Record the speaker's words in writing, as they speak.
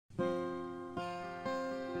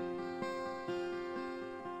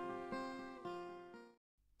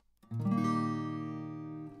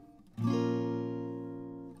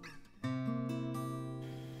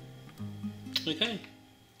Okay,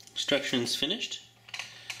 extraction's finished,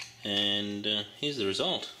 and here's the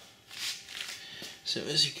result. So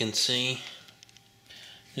as you can see,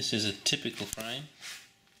 this is a typical frame,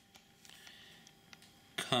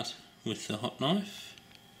 cut with the hot knife,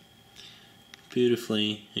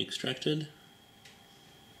 beautifully extracted.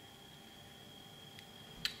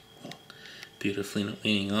 Well, beautifully not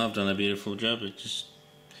meaning I've done a beautiful job, but just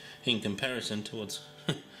in comparison to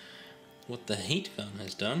what the heat gun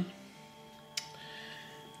has done.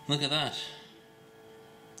 Look at that.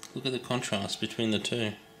 Look at the contrast between the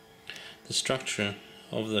two. The structure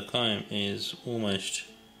of the comb is almost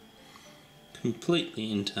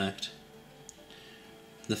completely intact.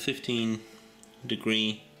 The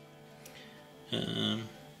 15-degree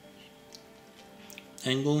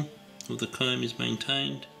angle of the comb is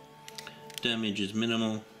maintained. Damage is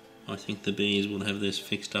minimal. I think the bees will have this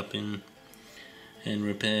fixed up in and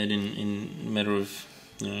repaired in a matter of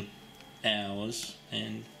hours,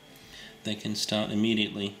 and they can start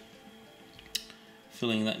immediately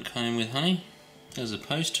filling that comb with honey, as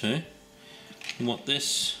opposed to what the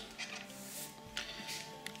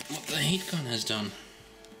heat gun has done.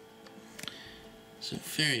 So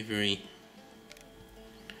very, very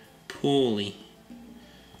poorly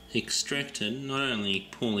extracted. Not only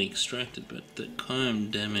poorly extracted, but the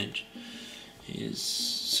comb damage is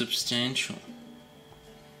substantial.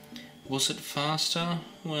 Was it faster?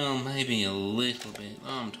 Well, maybe a little bit.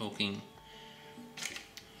 I'm talking...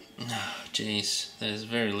 oh, geez, there's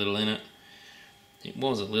very little in it. It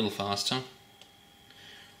was a little faster.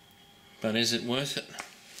 But is it worth it?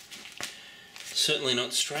 Certainly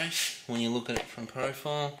not straight when you look at it from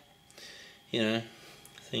profile. You know,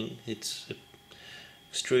 I think it's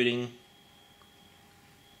extruding.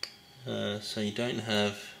 So you don't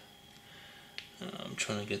have... I'm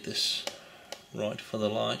trying to get this right for the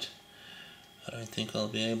light. I don't think I'll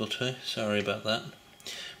be able to. Sorry about that.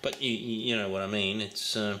 But you know what I mean.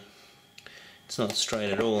 It's not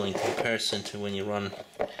straight at all in comparison to when you run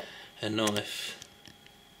a knife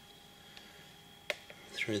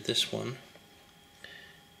through this one.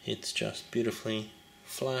 It's just beautifully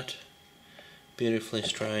flat, beautifully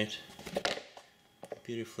straight,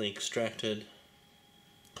 beautifully extracted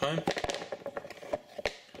comb.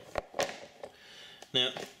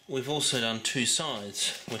 Now, we've also done two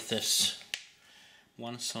sides with this.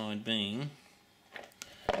 One side being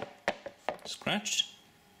scratched,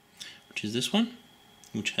 which is this one,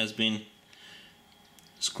 which has been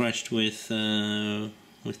scratched with that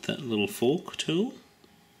little fork tool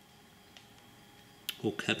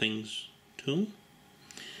or cappings tool.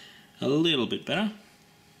 A little bit better.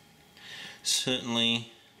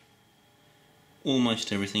 Certainly,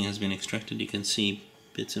 almost everything has been extracted. You can see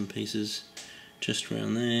bits and pieces just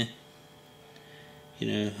around there. You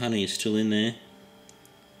know, honey is still in there.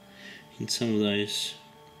 In some of those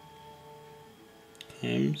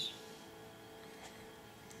combs,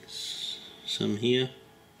 some here,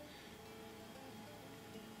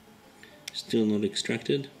 still not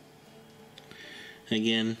extracted.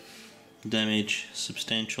 Again, damage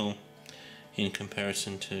substantial in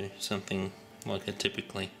comparison to something like a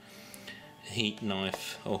typically heat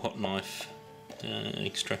knife or hot knife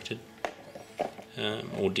extracted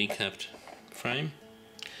or decapped frame.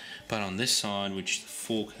 But on this side, which the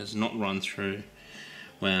fork has not run through,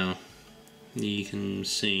 well, you can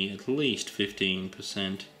see at least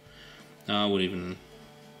 15%. I would even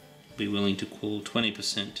be willing to call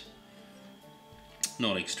 20%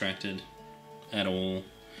 not extracted at all.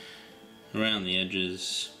 Around the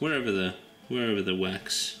edges, wherever the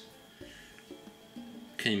wax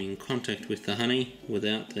came in contact with the honey,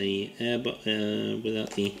 without the air,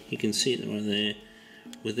 you can see it right there,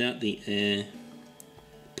 without the air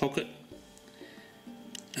pocket.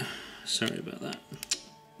 Sorry about that.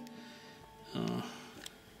 Oh,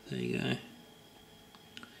 there you go.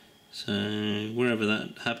 So wherever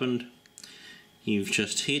that happened, you've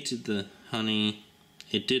just heated the honey,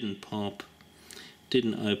 it didn't pop,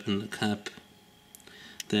 didn't open the cap,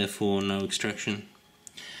 therefore no extraction.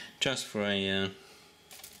 Just for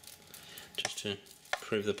just to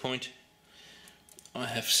prove the point, I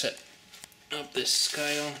have set up this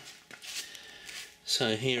scale.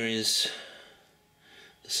 So here is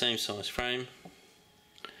the same size frame,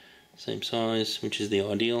 same size, which is the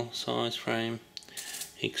ideal size frame,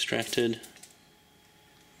 extracted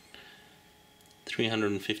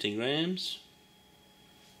 350 grams.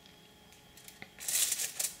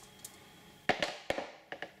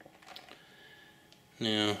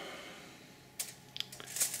 Now,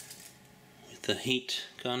 with the heat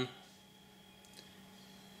gun,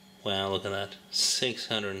 wow, look at that,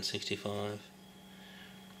 665.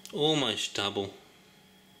 Almost double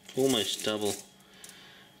almost double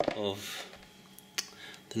of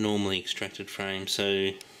the normally extracted frame.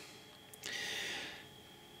 So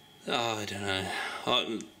I don't know.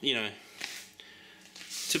 You know,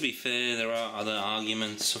 to be fair, there are other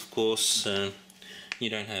arguments, of course. You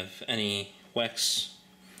don't have any wax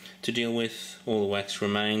to deal with. All the wax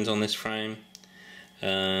remains on this frame.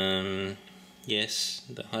 Yes,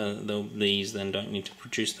 these then don't need to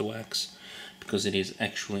produce the wax because it is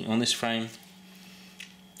actually on this frame.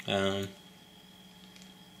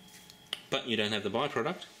 But you don't have the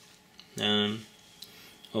byproduct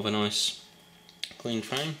of a nice clean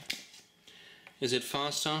frame. Is it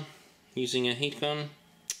faster using a heat gun?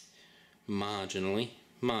 Marginally.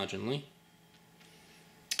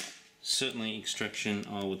 Certainly extraction,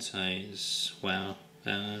 I would say, is, wow,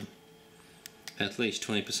 at least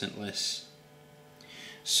 20% less.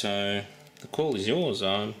 So the call is yours. You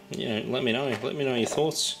know, let me know your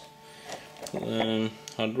thoughts.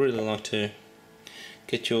 I'd really like to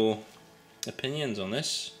get your opinions on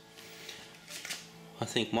this. I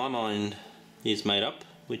think my mind is made up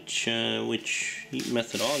which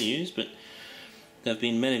method I'll use, but there have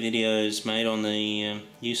been many videos made on the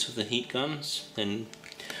use of the heat guns, and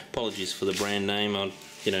apologies for the brand name. I'd,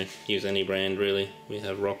 you know, use any brand really. We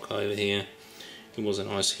have Rock over here. It was a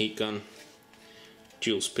nice heat gun,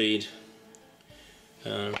 dual speed,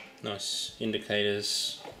 nice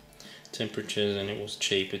indicators, temperatures, and it was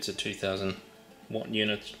cheap. It's a 2000 watt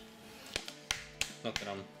unit. Not that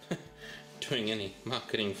I'm doing any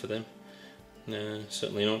marketing for them, no,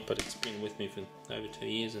 certainly not, but it's been with me for over 2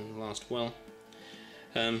 years and last well.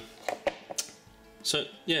 So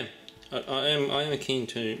yeah, I am keen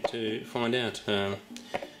to find out,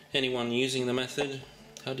 anyone using the method,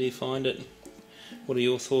 how do you find it? What are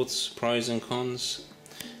your thoughts, pros and cons?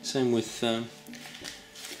 Same with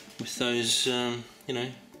those you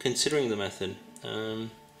know, considering the method.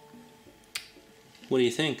 What do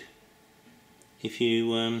you think? If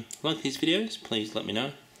you like these videos, please let me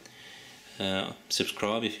know.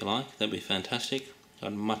 Subscribe if you like, that'd be fantastic.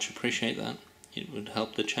 I'd much appreciate that. It would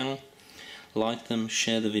help the channel. Like them,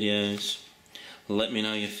 share the videos, let me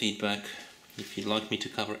know your feedback. If you'd like me to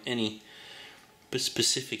cover any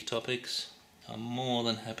specific topics, I'm more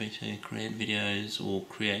than happy to create videos or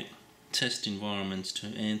create test environments to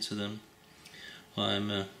answer them. I'm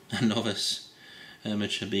a novice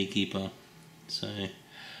amateur beekeeper, so I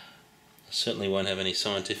certainly won't have any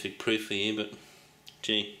scientific proof for you, but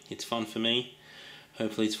gee, it's fun for me.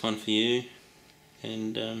 Hopefully it's fun for you,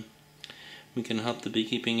 and we can help the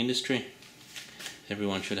beekeeping industry.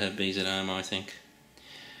 Everyone should have bees at home, I think,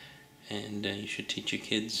 and you should teach your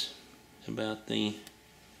kids about the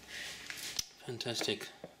fantastic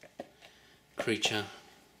creature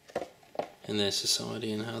and their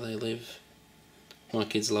society and how they live. My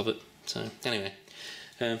kids love it. So anyway,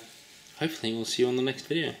 hopefully we'll see you on the next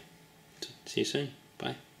video. See you soon.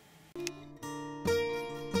 Bye.